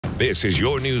This is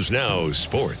your News Now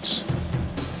Sports.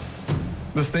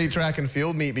 The state track and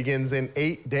field meet begins in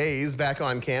 8 days back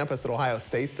on campus at Ohio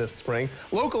State this spring.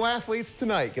 Local athletes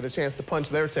tonight get a chance to punch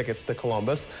their tickets to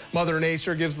Columbus. Mother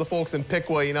Nature gives the folks in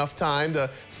Piqua enough time to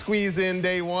squeeze in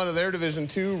day one of their Division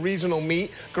II regional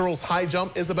meet. Girls high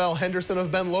jump Isabel Henderson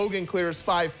of Ben Logan clears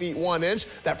 5 feet 1 inch.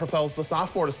 That propels the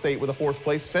sophomore to state with a 4th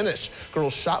place finish.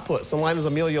 Girls shot put Salina's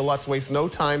Amelia Lutz wastes no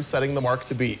time setting the mark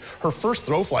to beat. Her first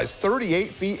throw flies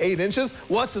 38 feet 8 inches.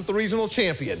 Lutz is the regional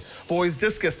champion. Boys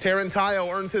discus Tarantayo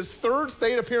earns his 3rd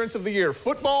state appearance of the year.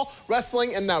 Football,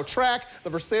 wrestling, and now track. The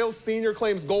Versailles senior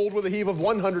claims gold with a heave of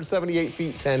 178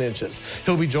 feet 10 inches.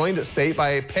 He'll be joined at state by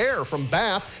a pair from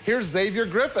Bath. Here's Xavier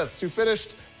Griffiths, who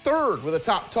finished 3rd with a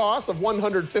top toss of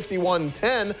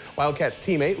 151.10. Wildcats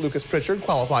teammate Lucas Pritchard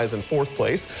qualifies in 4th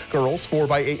place. Girls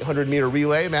 4x800 meter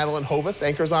relay. Madeline Hovest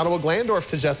anchors Ottawa Glandorf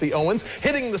to Jesse Owens,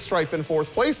 hitting the stripe in 4th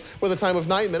place with a time of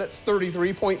 9 minutes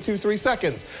 33.23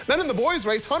 seconds. Then in the boys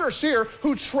race, Hunter Shear,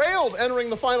 who trailed entering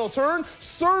the final turn,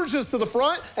 surges to the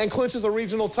front and clinches a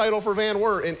regional title for Van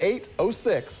Wert in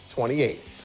 8:06.28.